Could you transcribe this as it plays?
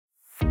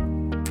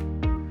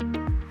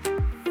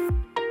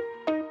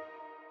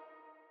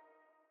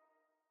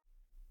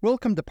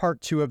Welcome to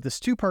part 2 of this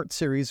two-part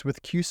series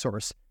with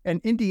Qsource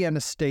and Indiana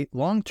State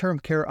Long-Term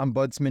Care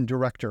Ombudsman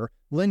Director,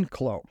 Lynn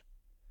Clough.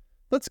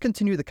 Let's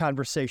continue the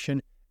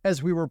conversation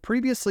as we were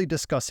previously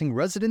discussing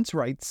residents'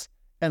 rights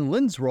and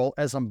Lynn's role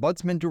as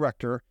Ombudsman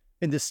Director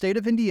in the state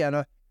of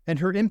Indiana and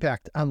her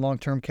impact on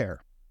long-term care.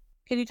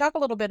 Can you talk a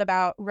little bit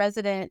about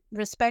resident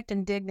respect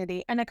and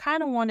dignity? And I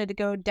kind of wanted to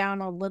go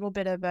down a little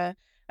bit of a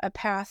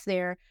path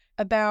there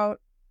about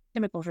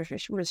chemical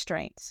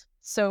restraints.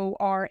 So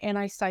our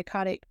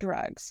antipsychotic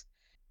drugs.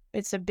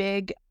 It's a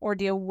big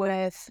ordeal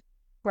with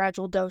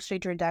gradual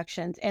dosage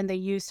reductions and the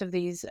use of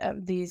these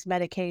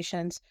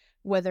medications,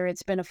 whether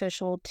it's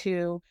beneficial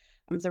to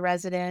the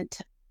resident,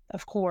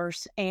 of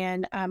course,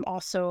 and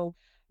also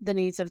the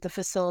needs of the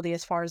facility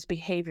as far as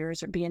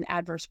behaviors or being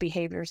adverse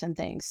behaviors and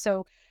things.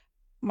 So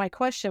my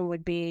question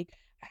would be,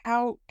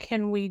 how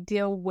can we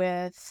deal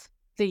with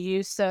the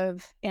use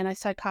of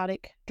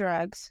antipsychotic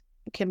drugs,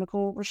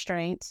 chemical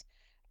restraints?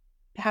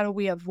 How do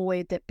we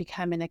avoid that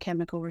becoming a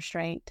chemical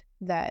restraint,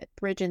 that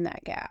bridging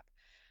that gap?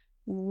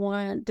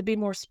 One, to be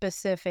more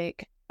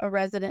specific, a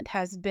resident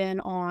has been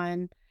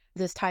on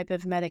this type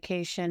of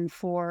medication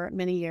for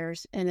many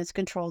years and it's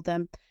controlled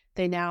them.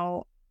 They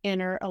now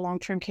enter a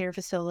long-term care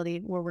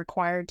facility. We're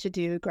required to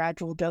do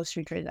gradual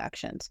dosage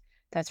reductions.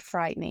 That's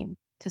frightening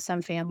to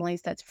some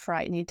families. That's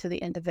frightening to the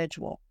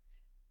individual.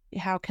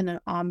 How can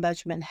an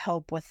ombudsman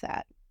help with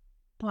that?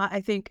 Well,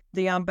 I think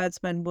the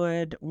ombudsman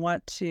would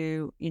want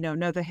to,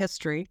 know the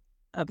history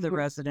of the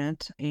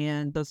resident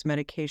and those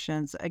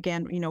medications.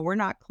 Again, we're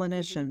not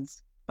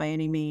clinicians by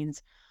any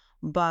means,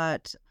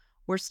 but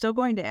we're still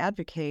going to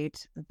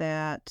advocate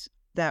that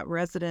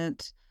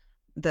resident,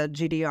 the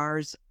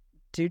GDRs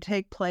do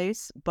take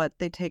place, but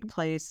they take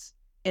place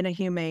in a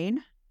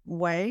humane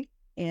way,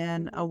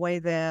 in a way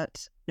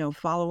that,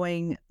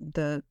 following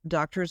the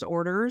doctor's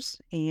orders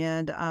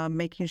and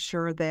making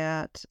sure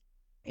that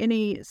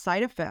any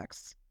side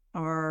effects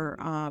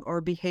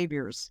or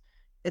behaviors,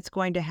 it's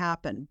going to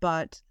happen.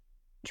 But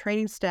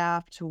training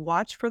staff to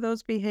watch for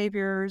those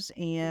behaviors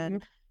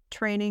and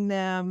training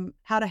them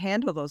how to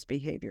handle those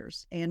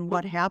behaviors and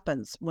what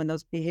happens when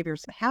those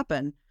behaviors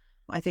happen,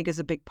 I think is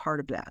a big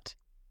part of that.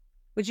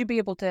 Would you be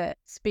able to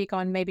speak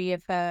on maybe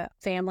if a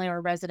family or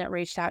a resident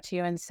reached out to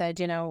you and said,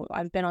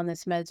 I've been on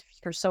this meds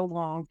for so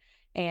long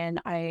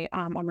and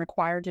I'm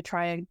required to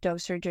try a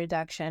dosage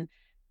reduction,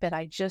 but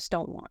I just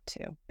don't want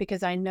to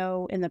because I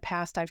know in the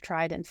past I've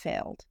tried and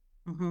failed?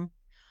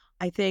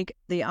 I think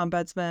the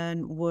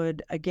ombudsman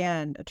would,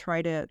 again,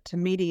 try to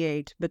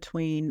mediate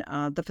between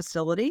the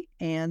facility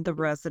and the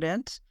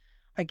resident,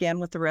 again,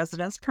 with the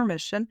resident's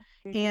permission,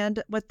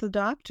 and with the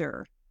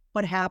doctor.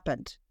 What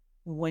happened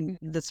when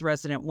this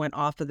resident went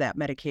off of that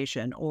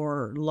medication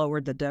or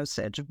lowered the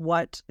dosage?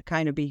 What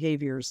kind of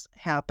behaviors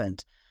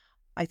happened?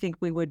 I think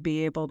we would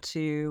be able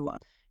to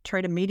try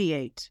to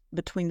mediate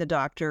between the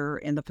doctor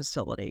and the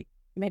facility.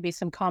 Maybe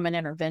some common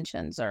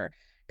interventions or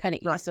kind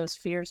of ease those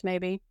fears,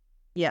 maybe?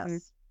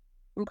 Yes.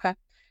 Okay.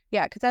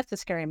 Yeah, because that's a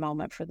scary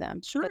moment for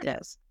them. Sure it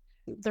is.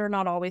 They're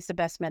not always the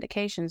best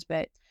medications,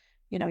 but,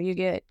 you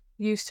get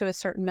used to a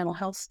certain mental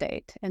health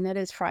state, and that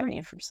is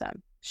frightening for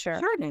some. Sure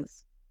it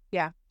is.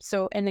 Yeah.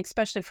 So, and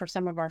especially for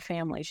some of our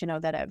families,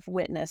 that have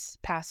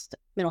witnessed past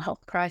mental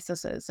health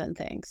crises and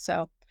things.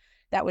 So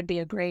that would be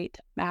a great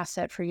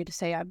asset for you to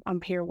say,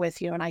 I'm here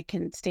with you and I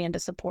can stand to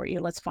support you.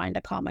 Let's find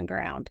a common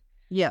ground.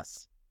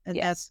 Yes. And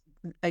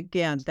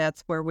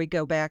that's where we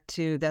go back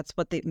to, that's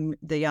what the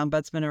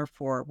ombudsman are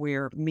for.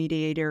 We're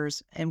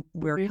mediators and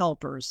we're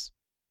helpers.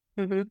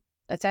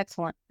 That's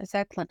excellent. That's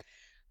excellent.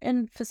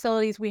 In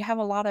facilities, we have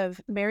a lot of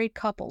married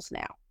couples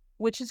now,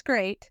 which is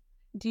great.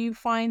 Do you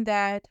find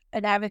that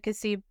an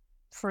advocacy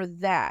for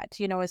that,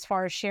 as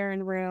far as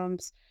sharing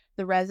rooms,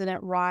 the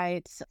resident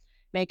rights,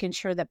 making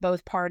sure that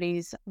both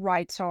parties'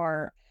 rights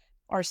are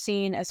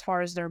seen as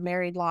far as their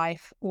married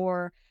life,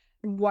 or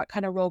what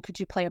kind of role could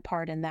you play a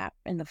part in that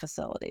in the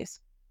facilities?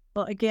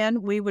 Well,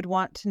 again, we would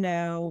want to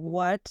know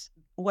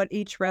what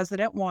each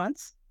resident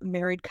wants,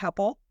 married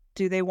couple.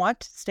 Do they want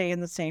to stay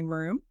in the same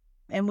room?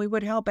 And we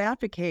would help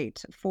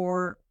advocate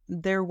for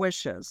their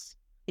wishes.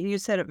 You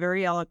said it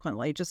very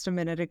eloquently just a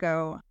minute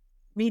ago,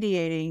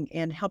 mediating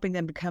and helping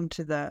them to come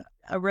to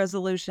a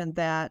resolution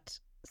that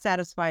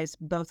satisfies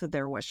both of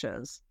their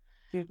wishes.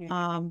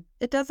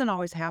 It doesn't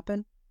always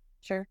happen.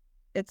 Sure.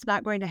 It's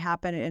not going to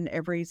happen in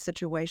every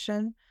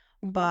situation,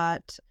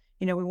 but,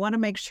 we want to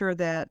make sure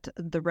that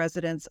the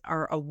residents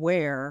are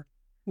aware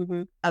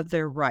of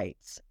their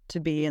rights to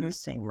be in the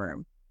same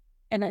room.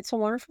 And it's a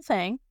wonderful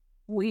thing.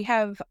 We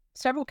have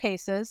several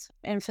cases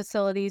in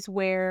facilities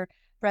where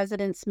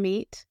residents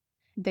meet.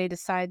 They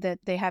decide that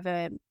they have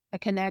a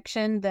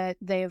connection, that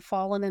they have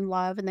fallen in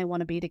love and they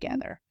want to be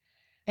together.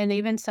 And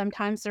even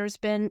sometimes there's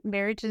been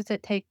marriages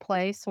that take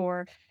place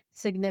or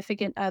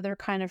significant other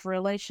kind of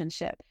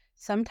relationship.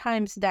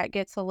 Sometimes that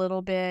gets a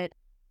little bit,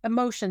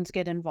 emotions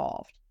get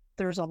involved.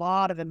 There's a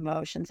lot of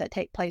emotions that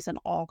take place in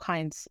all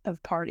kinds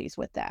of parties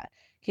with that.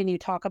 Can you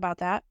talk about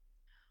that?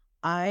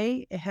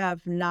 I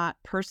have not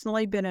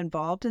personally been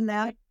involved in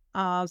that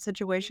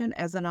situation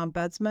as an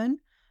ombudsman,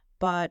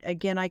 But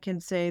again, I can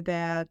say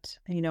that,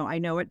 I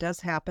know it does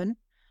happen.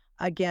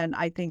 Again,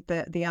 I think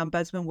that the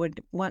ombudsman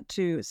would want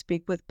to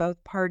speak with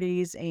both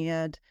parties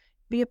and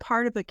be a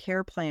part of the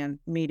care plan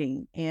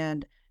meeting.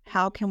 And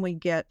how can we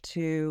get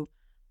to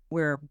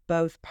where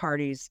both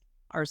parties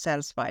are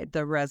satisfied,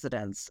 the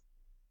residents,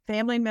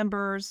 family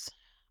members?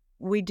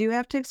 We do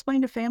have to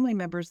explain to family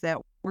members that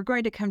we're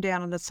going to come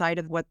down on the side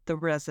of what the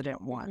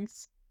resident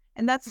wants.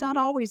 And that's not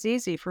always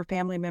easy for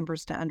family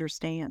members to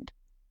understand.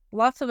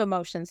 Lots of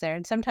emotions there.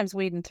 And sometimes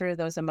weeding through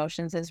those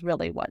emotions is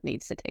really what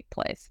needs to take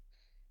place.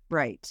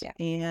 Right. Yeah.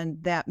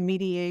 And that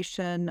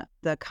mediation,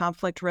 the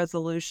conflict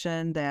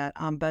resolution that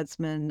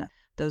ombudsman,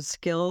 those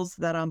skills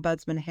that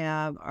ombudsman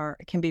have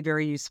can be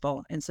very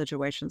useful in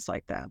situations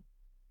like that.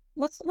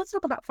 Let's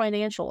talk about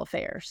financial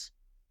affairs.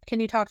 Can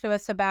you talk to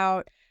us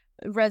about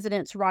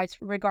residents' rights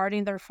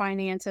regarding their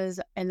finances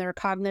and their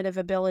cognitive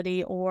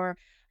ability, or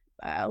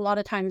a lot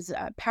of times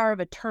power of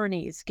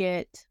attorneys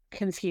get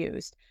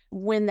confused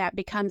when that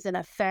becomes an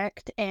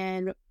effect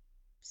and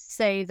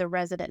say the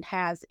resident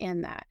has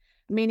in that?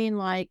 Meaning,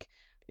 like,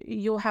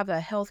 you'll have a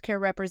healthcare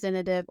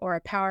representative or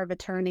a power of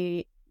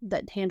attorney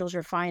that handles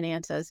your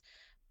finances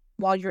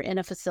while you're in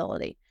a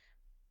facility.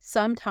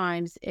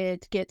 Sometimes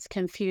it gets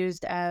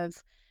confused of,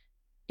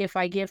 if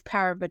I give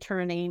power of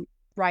attorney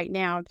right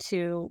now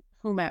to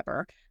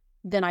whomever,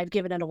 then I've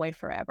given it away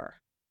forever.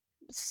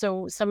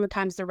 So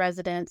sometimes the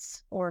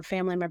residents or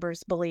family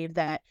members believe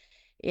that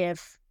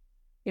if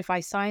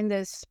I sign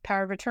this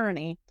power of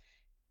attorney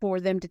for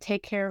them to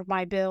take care of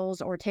my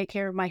bills or take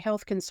care of my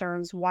health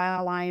concerns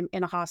while I'm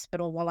in a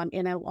hospital, while I'm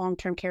in a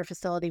long-term care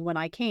facility when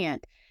I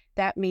can't,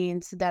 that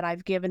means that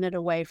I've given it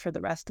away for the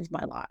rest of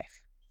my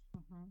life.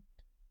 Mm-hmm.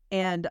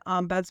 And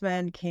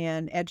ombudsman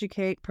can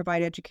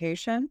provide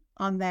education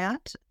on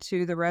that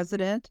to the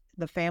resident,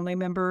 the family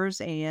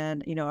members,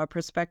 and, a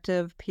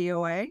prospective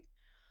POA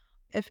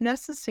if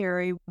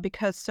necessary,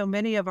 because so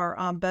many of our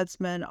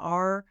ombudsmen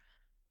are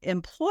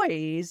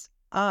employees.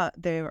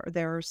 They're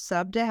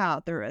subbed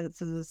out.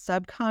 It's a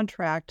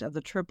subcontract of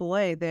the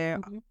AAA. They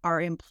are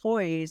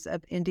employees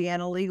of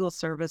Indiana Legal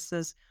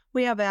Services.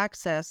 We have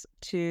access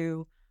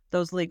to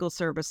those legal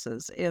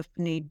services if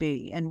need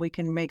be, and we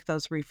can make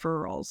those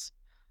referrals.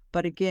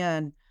 But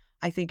again,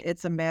 I think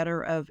it's a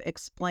matter of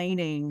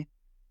explaining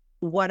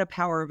what a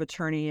power of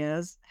attorney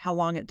is, how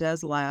long it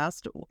does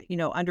last,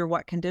 under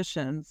what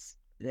conditions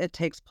it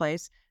takes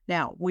place.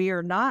 Now, we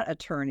are not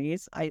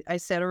attorneys. I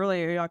said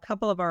earlier, a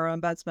couple of our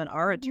ombudsmen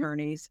are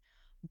attorneys,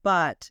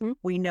 but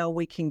we know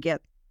we can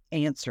get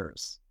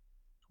answers.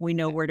 We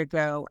know where to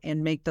go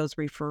and make those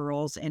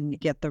referrals and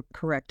get the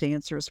correct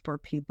answers for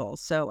people.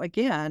 So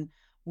again,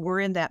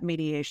 we're in that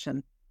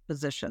mediation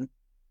position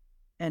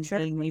and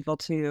being able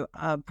to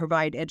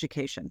provide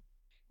education.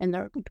 And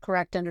the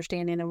correct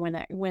understanding of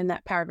when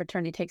that power of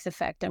attorney takes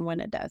effect and when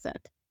it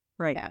doesn't.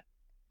 Right. Yeah.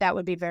 That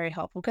would be very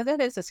helpful, because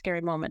that is a scary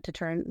moment to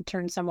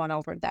turn someone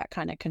over that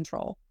kind of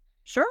control.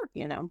 Sure.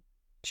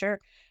 Sure.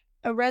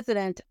 A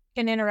resident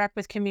can interact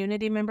with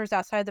community members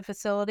outside the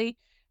facility.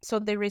 So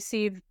they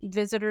receive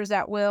visitors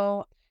at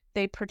will.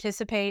 They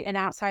participate in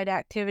outside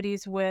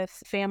activities with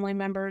family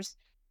members.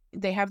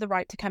 They have the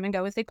right to come and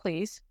go as they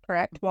please,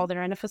 correct, while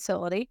they're in a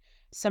facility.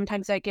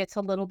 Sometimes that gets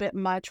a little bit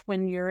much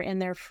when you're in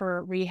there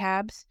for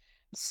rehabs.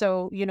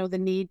 So, the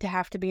need to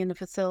have to be in the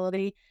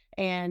facility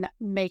and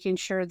making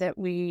sure that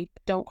we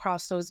don't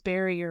cross those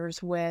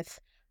barriers with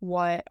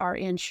what our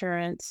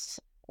insurance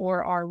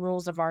or our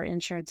rules of our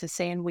insurance is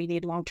saying we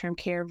need long-term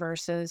care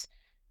versus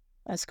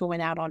us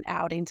going out on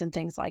outings and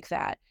things like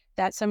that.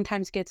 That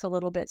sometimes gets a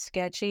little bit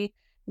sketchy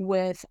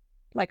with,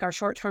 like, our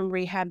short-term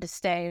rehab to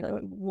stay.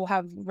 We'll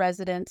have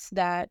residents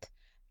that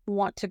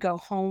want to go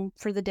home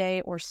for the day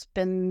or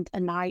spend a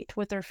night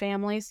with their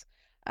families,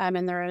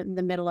 and they're in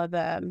the middle of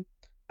a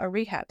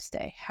rehab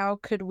stay. How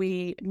could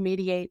we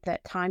mediate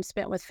that time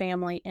spent with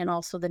family and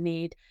also the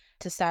need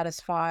to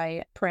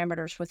satisfy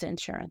parameters with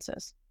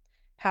insurances?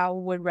 How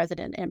would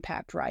resident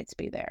impact rights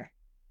be there?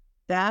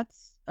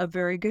 That's a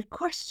very good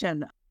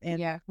question,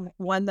 and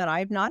one that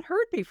I've not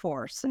heard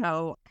before.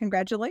 So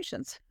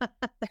congratulations.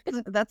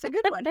 That's a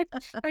good one.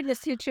 I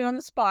just hit you on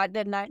the spot,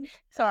 didn't I?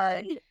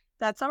 Sorry.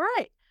 That's all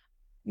right.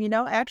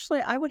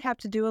 Actually, I would have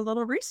to do a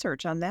little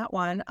research on that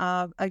one.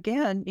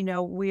 Again,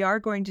 we are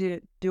going to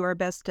do our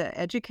best to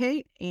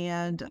educate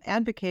and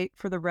advocate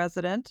for the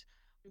resident,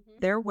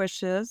 their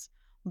wishes,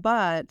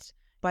 but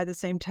by the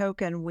same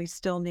token, we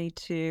still need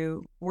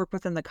to work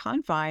within the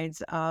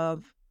confines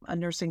of a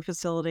nursing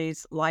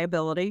facility's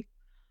liability.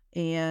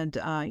 And,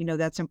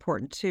 that's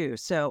important too.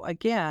 So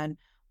again,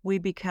 we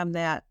become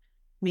that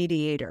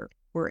mediator.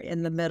 We're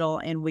in the middle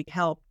and we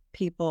help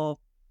people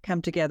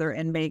come together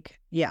and make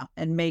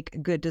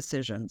good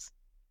decisions.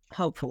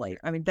 Hopefully.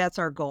 I mean, that's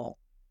our goal.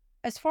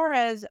 As far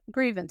as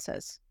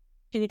grievances,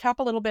 can you talk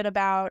a little bit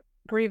about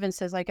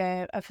grievances? Like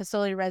a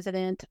facility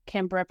resident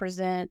can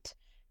represent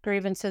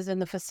grievances in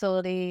the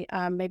facility,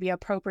 maybe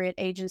appropriate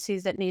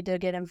agencies that need to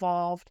get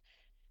involved.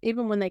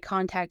 Even when they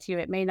contact you,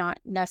 it may not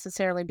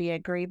necessarily be a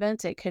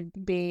grievance. It could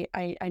be,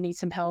 I need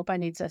some help. I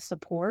need some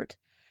support.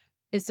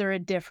 Is there a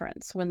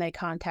difference when they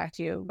contact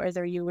you,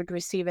 whether you would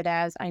receive it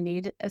as, I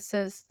need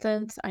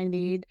assistance, I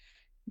need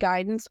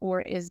guidance,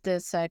 or is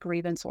this a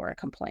grievance or a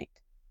complaint?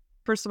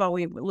 First of all,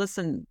 we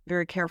listen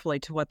very carefully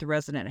to what the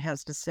resident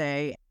has to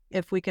say.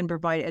 If we can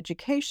provide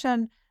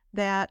education,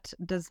 that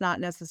does not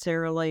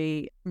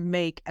necessarily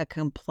make a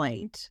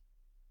complaint.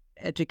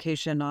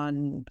 Education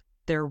on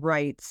their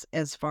rights,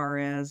 as far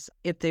as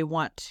if they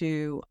want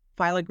to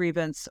file a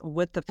grievance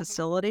with the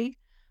facility,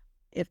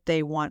 if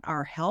they want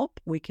our help,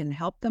 we can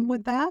help them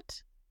with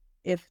that.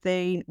 If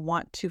they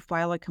want to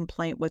file a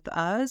complaint with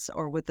us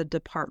or with the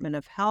Department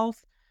of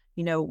Health,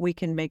 we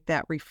can make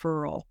that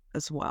referral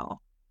as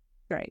well.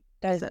 Great.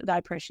 I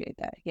appreciate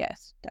that.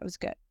 Yes, that was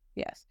good.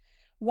 Yes.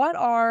 What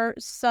are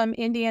some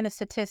Indiana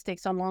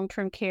statistics on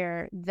long-term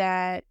care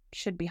that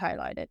should be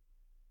highlighted?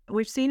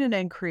 We've seen an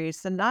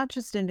increase, and not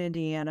just in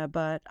Indiana,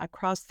 but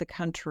across the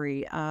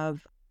country,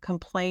 of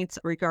complaints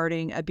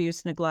regarding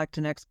abuse, neglect,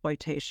 and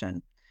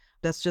exploitation.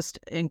 That's just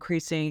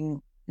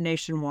increasing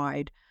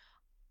nationwide.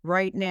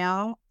 Right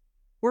now,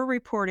 we're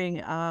reporting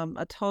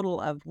a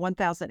total of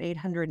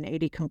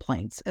 1,880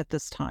 complaints at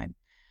this time.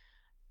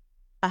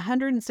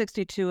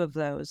 162 of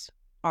those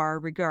are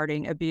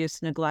regarding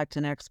abuse, neglect,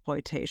 and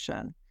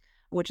exploitation,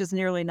 which is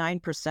nearly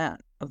 9%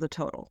 of the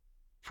total.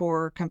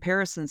 For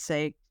comparison's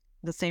sake,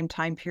 the same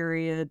time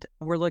period,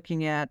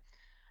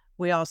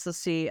 we also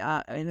see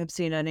and have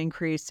seen an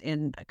increase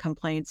in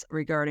complaints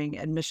regarding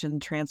admission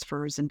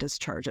transfers and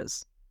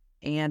discharges.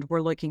 And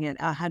we're looking at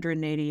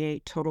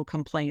 188 total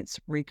complaints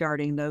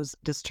regarding those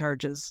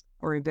discharges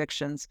or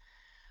evictions.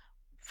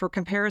 For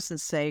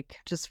comparison's sake,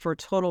 just for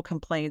total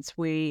complaints,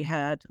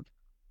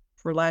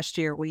 for last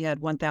year, we had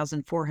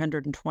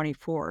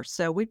 1,424.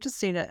 So we've just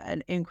seen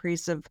an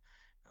increase of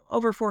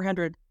over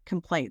 400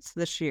 complaints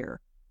this year.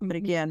 But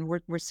again,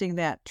 we're seeing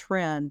that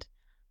trend.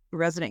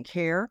 Resident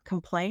care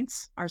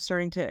complaints are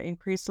starting to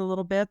increase a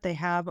little bit. They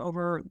have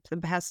over the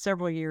past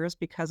several years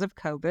because of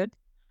COVID.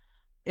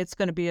 It's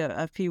going to be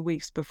a few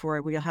weeks before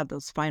we'll have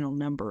those final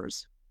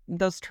numbers.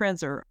 Those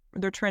trends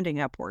they're trending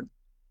upward.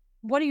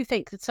 What do you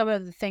think that some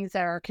of the things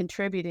that are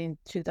contributing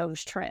to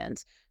those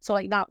trends? So,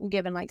 like, not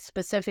given like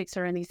specifics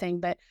or anything,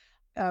 but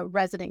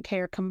resident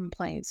care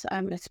complaints,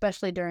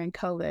 especially during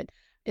COVID.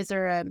 Is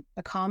there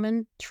a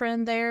common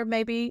trend there,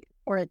 maybe,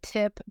 or a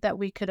tip that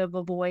we could have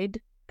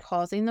avoided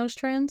causing those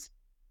trends?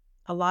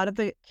 A lot of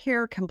the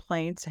care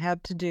complaints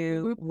have to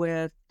do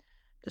with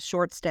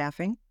short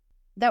staffing.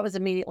 That was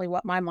immediately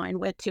what my mind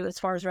went to as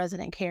far as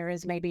resident care,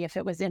 is maybe if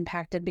it was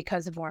impacted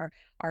because of our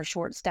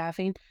short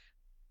staffing.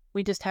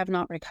 We just have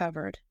not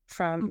recovered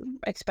from,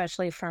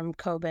 especially from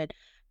COVID.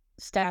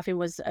 Staffing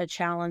was a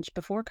challenge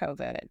before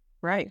COVID.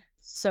 Right.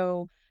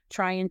 So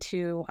trying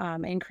to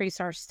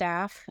increase our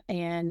staff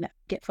and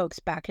get folks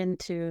back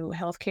into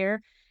healthcare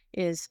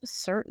is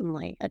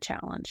certainly a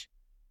challenge.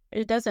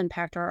 It does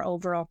impact our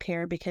overall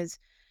care because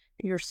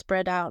you're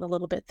spread out a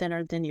little bit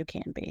thinner than you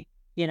can be,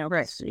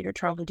 Right. So you're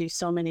trying to do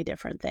so many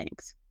different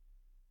things.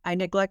 I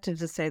neglected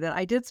to say that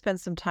I did spend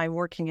some time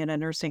working in a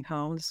nursing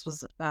home. This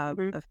was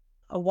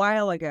a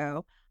while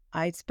ago.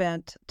 I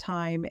spent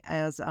time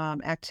as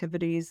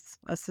activities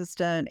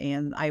assistant,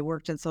 and I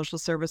worked in social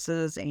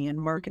services and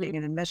marketing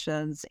and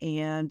admissions.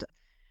 And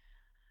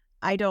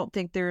I don't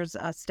think there's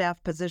a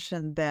staff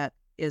position that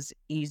is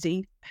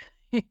easy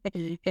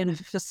in a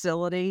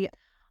facility.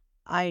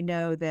 I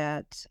know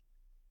that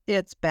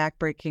it's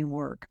backbreaking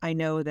work. I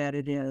know that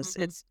it is.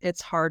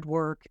 It's hard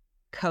work.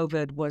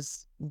 COVID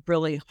was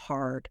really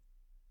hard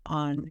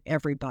on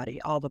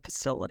everybody, all the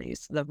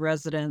facilities, the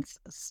residents,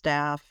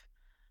 staff,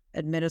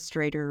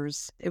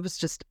 administrators. It was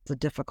just a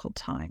difficult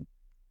time.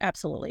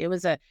 Absolutely. It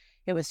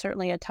was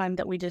certainly a time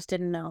that we just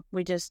didn't know.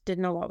 We just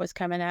didn't know what was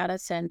coming at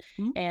us and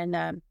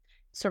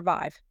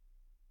survive.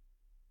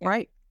 Yeah.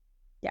 Right.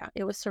 Yeah,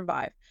 it was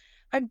survive.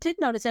 I did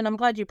notice, and I'm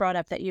glad you brought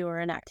up that you were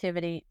in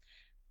activity.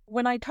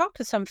 When I talk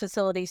to some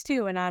facilities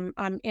too, and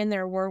I'm in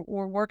there, we're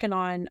working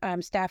on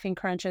staffing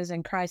crunches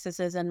and crises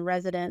and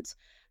residents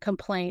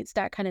complaints,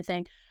 that kind of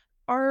thing.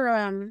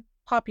 Our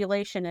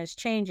population is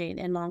changing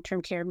in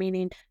long-term care,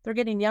 meaning they're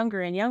getting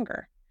younger and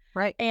younger.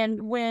 Right.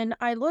 And when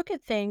I look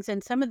at things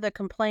and some of the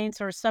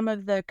complaints or some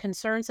of the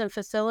concerns in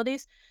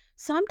facilities,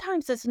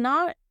 sometimes it's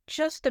not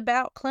just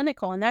about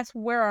clinical, and that's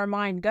where our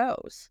mind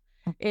goes,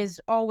 is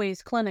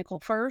always clinical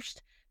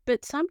first.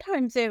 But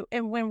sometimes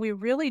and when we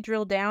really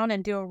drill down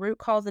and do a root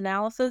cause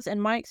analysis, in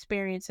my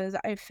experiences,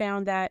 I've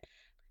found that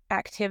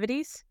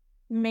activities,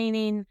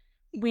 meaning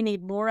we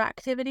need more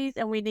activities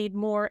and we need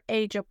more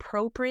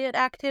age-appropriate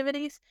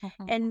activities,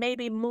 and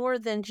maybe more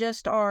than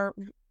just our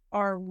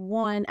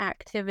one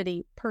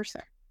activity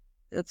person.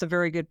 That's a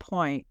very good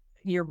point.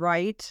 You're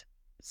right.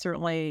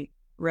 Certainly,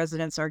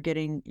 residents are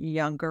getting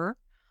younger.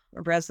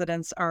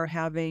 Residents are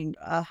having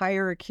a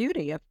higher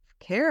acuity of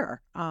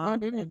care,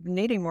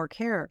 needing more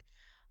care.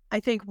 I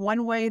think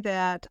one way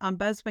that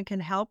Ombudsman can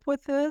help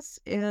with this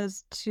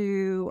is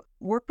to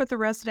work with the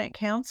resident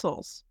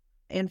councils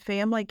and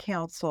family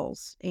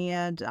councils.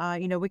 And,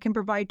 we can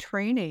provide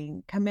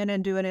training, come in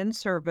and do an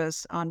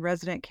in-service on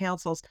resident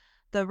councils.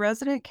 The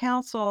resident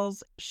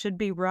councils should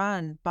be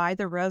run by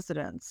the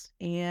residents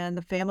and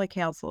the family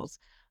councils.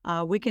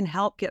 We can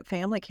help get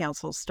family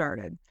councils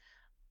started,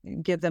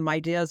 give them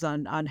ideas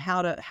on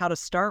how to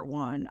start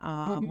one.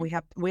 Mhm.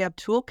 We have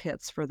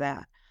toolkits for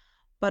that.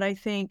 But I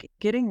think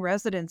getting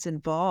residents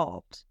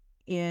involved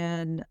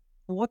in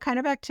what kind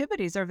of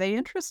activities are they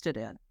interested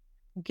in,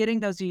 getting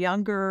those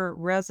younger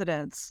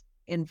residents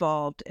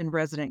involved in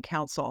resident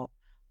council,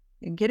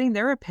 and getting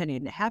their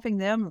opinion, having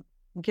them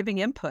giving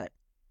input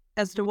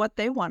as to what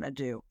they want to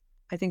do.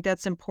 I think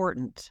that's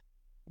important.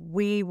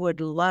 We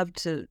would love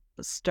to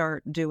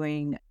start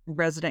doing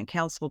resident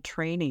council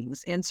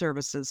trainings in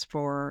services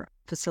for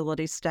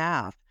facility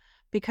staff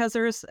because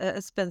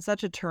it's been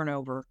such a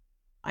turnover.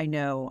 I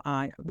know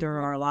there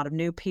are a lot of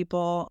new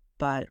people,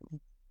 but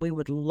we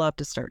would love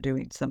to start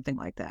doing something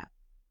like that.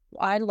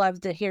 I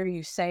love to hear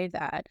you say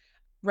that.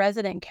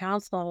 Resident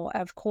council,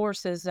 of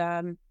course, is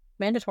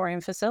mandatory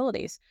in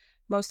facilities.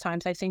 Most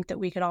times, I think that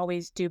we could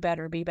always do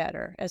better, be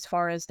better as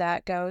far as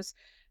that goes.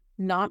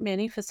 Not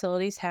many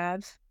facilities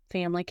have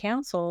family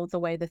council the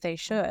way that they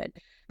should.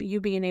 But you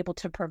being able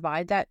to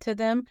provide that to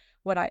them,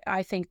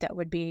 I think that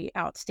would be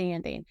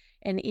outstanding.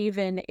 And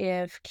even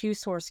if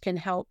Qsource can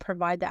help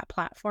provide that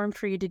platform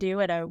for you to do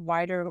at a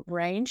wider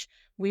range,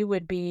 we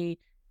would be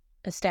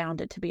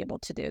astounded to be able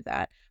to do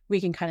that.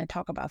 We can kind of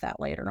talk about that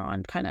later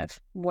on, kind of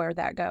where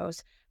that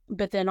goes.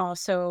 But then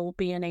also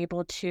being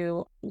able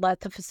to let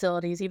the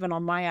facilities, even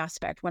on my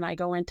aspect, when I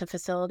go into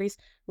facilities,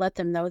 let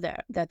them know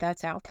that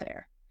that's out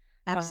there.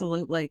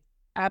 Absolutely.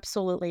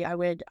 Absolutely, I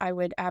would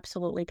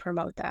absolutely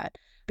promote that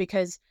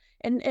because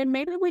and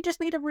maybe we just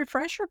need a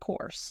refresher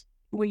course.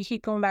 We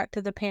keep going back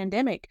to the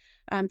pandemic.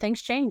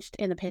 Things changed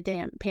in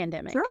the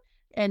pandemic, Sure.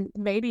 and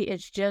maybe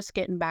it's just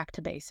getting back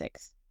to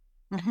basics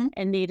Hmm.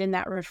 and needing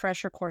that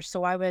refresher course.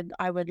 So I would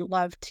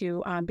love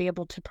to be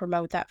able to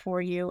promote that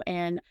for you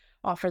and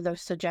offer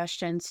those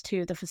suggestions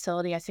to the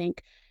facility. I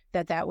think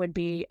that would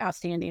be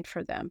outstanding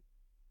for them.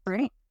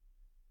 Great.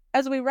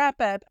 As we wrap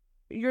up,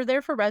 you're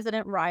there for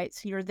resident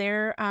rights. You're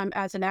there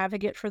as an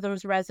advocate for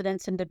those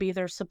residents and to be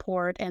their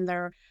support and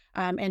their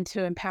and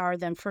to empower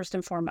them first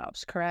and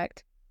foremost.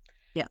 Correct?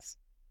 Yes.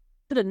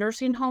 Did a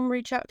nursing home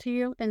reach out to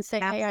you and say,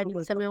 "Hey, I need some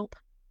Absolutely. help"?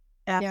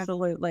 Yeah.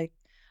 Absolutely.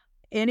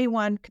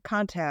 Anyone could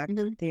contact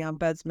Hmm. the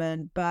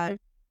ombudsman,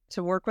 but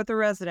to work with the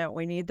resident,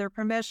 we need their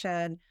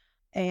permission.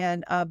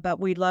 And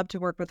but we'd love to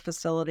work with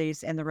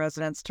facilities and the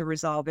residents to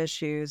resolve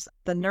issues.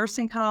 The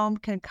nursing home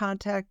can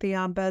contact the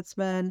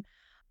ombudsman.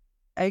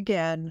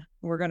 Again,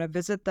 we're going to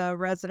visit the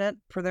resident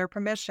for their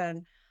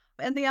permission.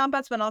 And the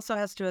ombudsman also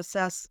has to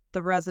assess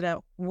the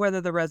resident, whether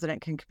the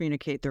resident can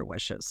communicate their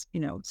wishes,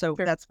 so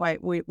Sure. that's why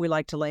we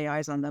like to lay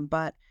eyes on them.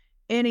 But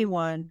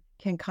anyone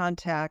can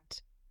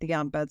contact the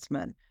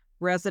ombudsman,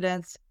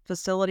 residents,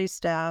 facility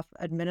staff,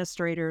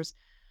 administrators,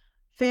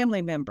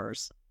 family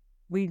members.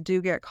 We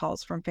do get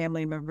calls from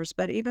family members,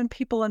 but even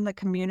people in the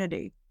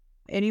community,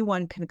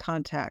 anyone can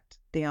contact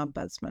the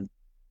ombudsman.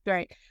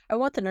 Right. I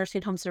want the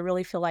nursing homes to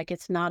really feel like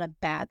it's not a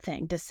bad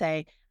thing to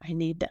say, "I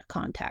need to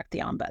contact the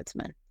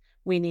ombudsman.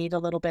 We need a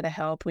little bit of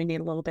help. We need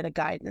a little bit of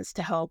guidance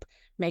to help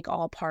make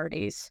all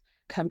parties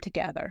come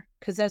together."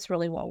 Because that's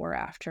really what we're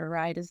after,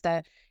 right? Is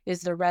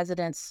the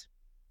residents'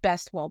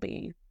 best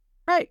well-being.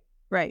 Right,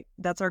 right.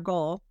 That's our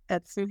goal.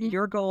 That's Hmm.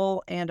 your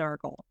goal and our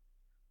goal.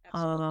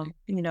 Absolutely.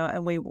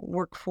 And we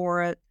work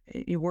for it.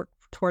 You work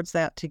towards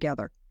that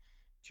together.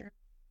 Sure.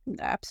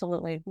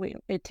 Absolutely.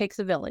 It takes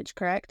a village,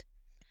 correct?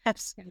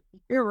 Yes, Yeah.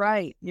 you're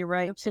right. You're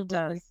right. It Absolutely.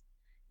 does.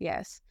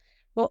 Yes.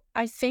 Well,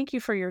 I thank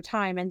you for your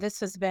time. And this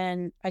has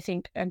been, I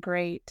think, a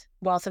great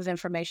wealth of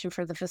information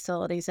for the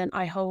facilities. And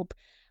I hope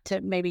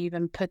to maybe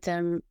even put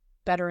them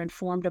better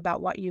informed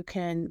about what you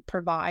can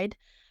provide.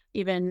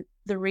 Even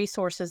the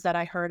resources that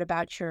I heard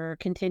about your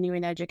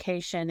continuing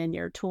education and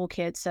your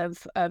toolkits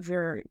of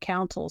your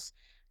councils,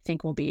 I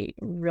think will be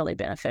really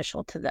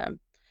beneficial to them.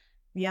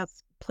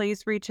 Yes,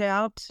 please reach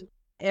out.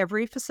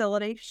 Every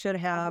facility should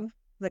have Mhm.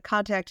 the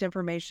contact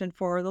information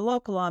for the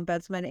local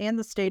ombudsman and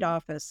the state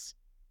office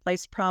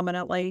placed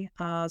prominently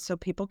so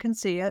people can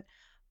see it.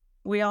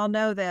 We all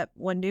know that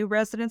when new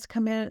residents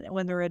come in,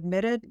 when they're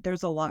admitted,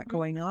 there's a lot Mhm.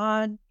 going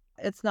on.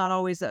 It's not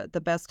always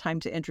the best time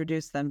to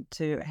introduce them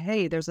to,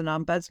 hey, there's an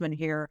ombudsman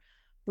here.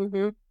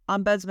 Mhm.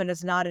 Ombudsman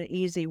is not an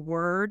easy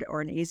word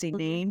or an easy Mhm.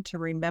 name to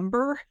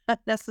remember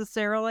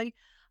necessarily.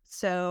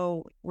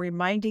 So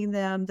reminding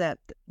them that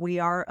we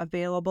are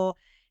available.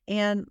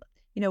 And,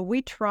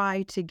 we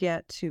try to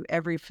get to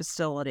every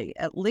facility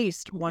at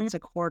least Mhm. once a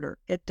quarter.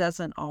 It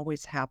doesn't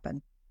always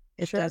happen.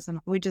 It Sure. doesn't.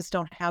 We just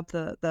don't have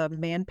the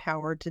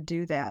manpower to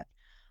do that.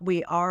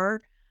 We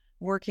are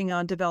working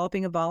on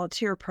developing a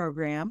volunteer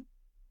program.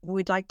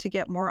 We'd like to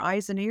get more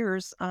eyes and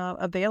ears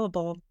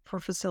available for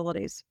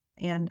facilities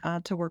and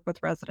to work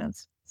with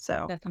residents.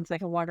 So, That sounds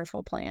like a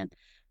wonderful plan.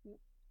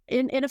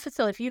 In a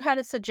facility, if you had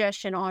a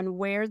suggestion on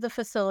where the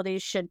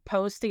facilities should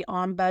post the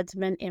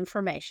ombudsman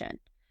information,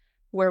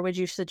 where would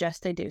you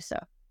suggest they do so?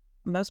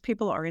 most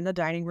people are in the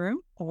dining room,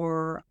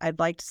 or I'd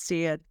like to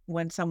see it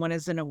when someone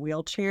is in a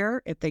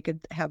wheelchair, if they could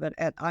have it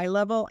at eye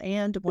level,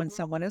 and when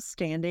someone is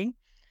standing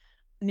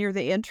near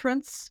the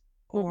entrance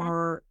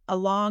or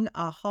along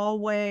a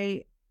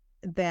hallway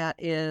that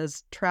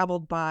is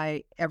traveled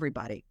by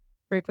everybody.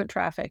 Frequent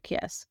traffic,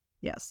 yes.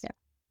 Yes. Yeah.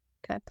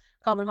 Okay.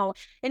 Common hall.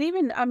 And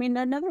even, I mean,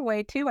 another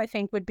way too, I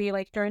think, would be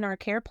like during our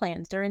care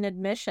plans, during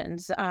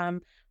admissions,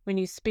 when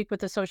you speak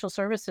with the social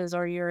services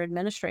or your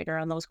administrator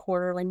on those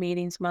quarterly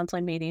meetings,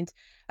 monthly meetings,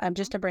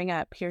 just to bring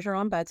up, here's your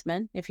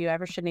ombudsman if you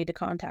ever should need to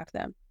contact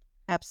them.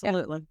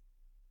 Absolutely.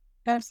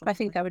 Yeah. Absolutely. I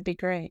think that would be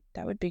great.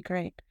 That would be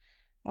great.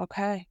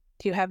 Okay.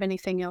 Do you have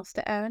anything else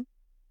to add?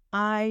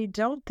 I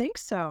don't think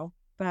so.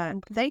 But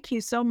thank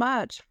you so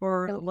much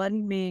for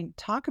letting me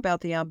talk about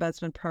the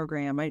Ombudsman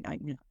program.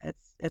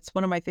 It's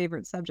one of my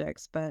favorite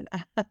subjects, but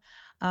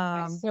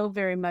I so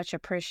very much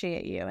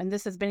appreciate you. And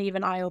this has been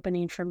even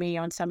eye-opening for me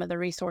on some of the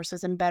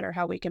resources and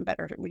how we can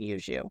better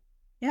use you.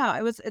 yeah,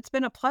 it's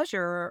been a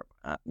pleasure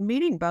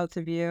meeting both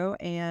of you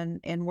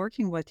and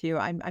working with you.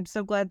 I'm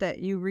so glad that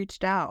you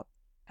reached out.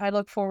 I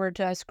look forward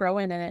to us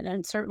growing in it,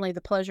 and certainly the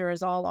pleasure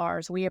is all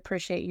ours. We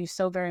appreciate you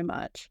so very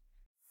much.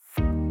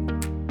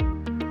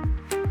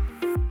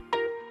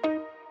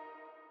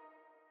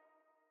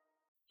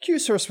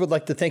 Qsource would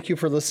like to thank you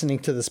for listening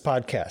to this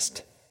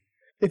podcast.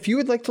 If you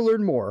would like to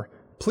learn more,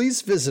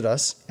 please visit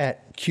us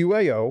at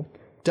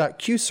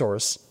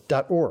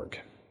qio.qsource.org.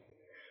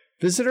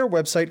 Visit our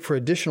website for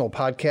additional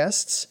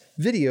podcasts,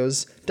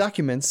 videos,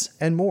 documents,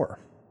 and more.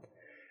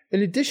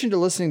 In addition to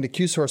listening to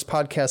Qsource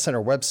podcasts on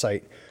our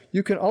website,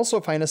 you can also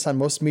find us on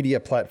most media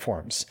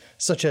platforms,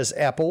 such as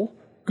Apple,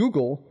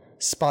 Google,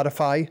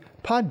 Spotify,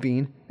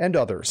 Podbean, and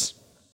others.